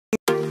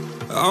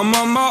I'm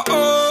on my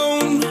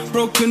own,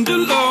 broken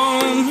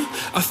alone.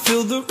 I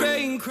feel the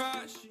rain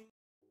crashing.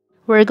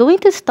 We're going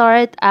to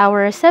start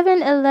our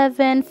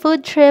 7-Eleven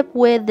food trip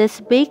with this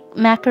baked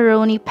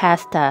macaroni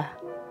pasta.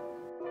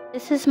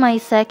 This is my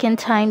second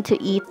time to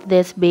eat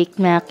this baked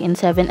mac in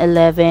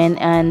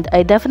 7-Eleven and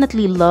I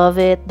definitely love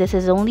it. This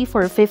is only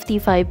for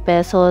 55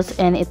 pesos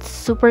and it's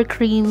super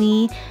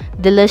creamy,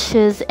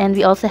 delicious, and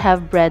we also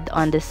have bread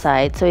on the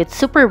side, so it's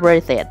super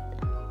worth it.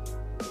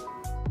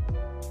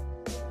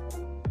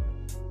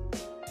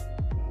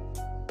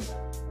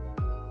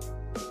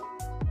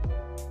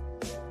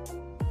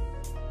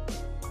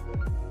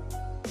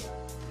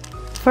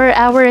 For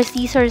our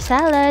Caesar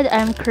salad,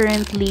 I'm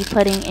currently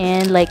putting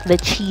in like the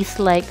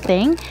cheese-like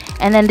thing.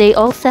 And then they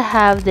also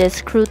have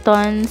this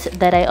croutons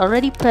that I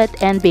already put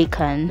and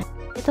bacon.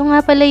 Ito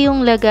nga pala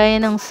yung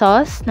lagayan ng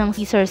sauce ng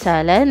Caesar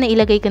salad.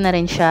 Nailagay ko na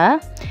rin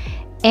siya.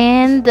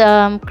 And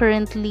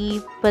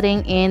currently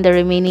putting in the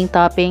remaining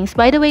toppings.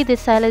 By the way, this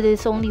salad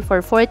is only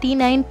for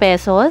 49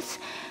 pesos.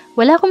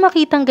 Wala akong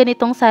makitang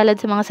ganitong salad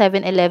sa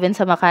mga 7-Eleven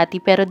sa Makati.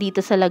 Pero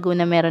dito sa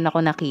Laguna meron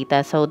ako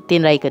nakita. So,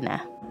 tinry ko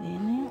na.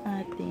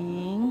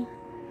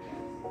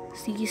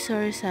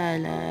 Caesar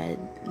salad.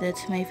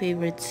 That's my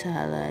favorite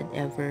salad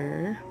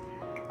ever.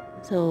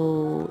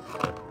 So,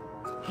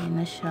 yan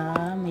na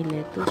siya. May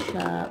lettuce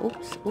siya.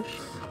 Oops.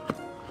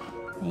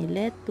 May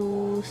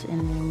lettuce.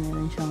 And then,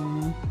 meron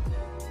siyang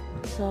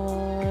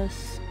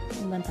sauce.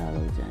 Ano bang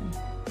tawag dyan?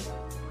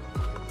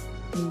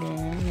 And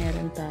then,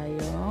 meron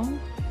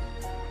tayong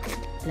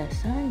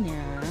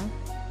lasagna.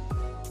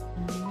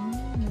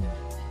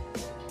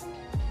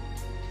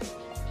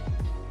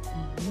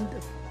 And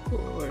of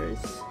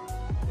course,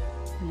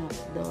 hot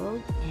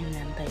dog, and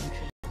then time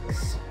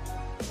drinks.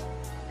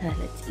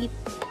 Let's eat.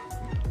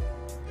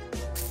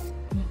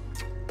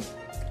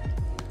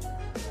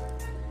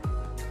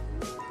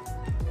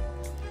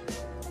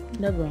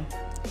 Diba?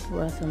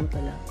 Buwasan mo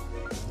pala.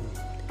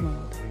 Tignan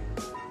mo tayo.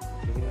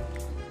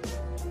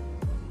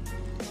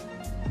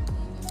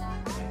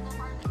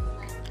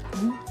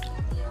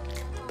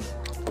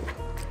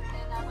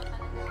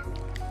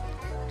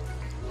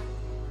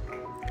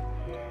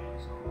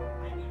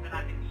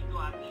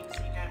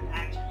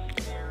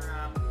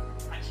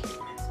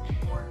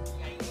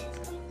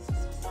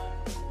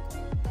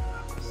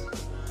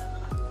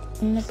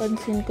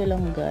 Napansin ko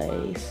lang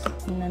guys,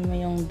 tingnan mo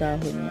yung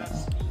dahon niya.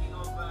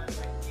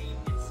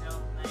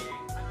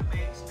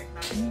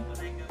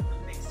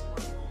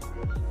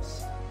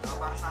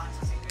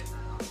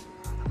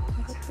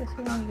 Bakit kasi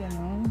yung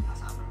gano'n?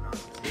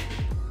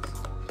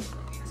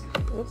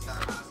 Oops.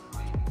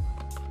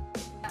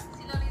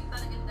 Sila rin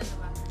talagang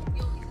dalawa.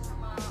 Yung isa sa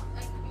mga,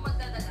 yung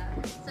magdadala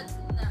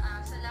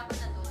sa laban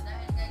na to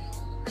dahil nga yung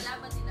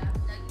kalaban nila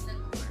laging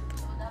nag-work.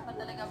 So dapat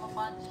talaga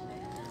ma-punch na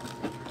yun.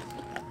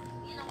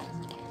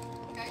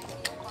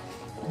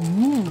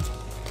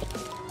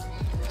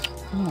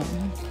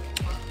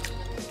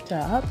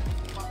 Sarap.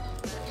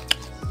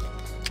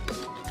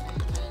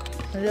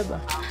 Ano ba?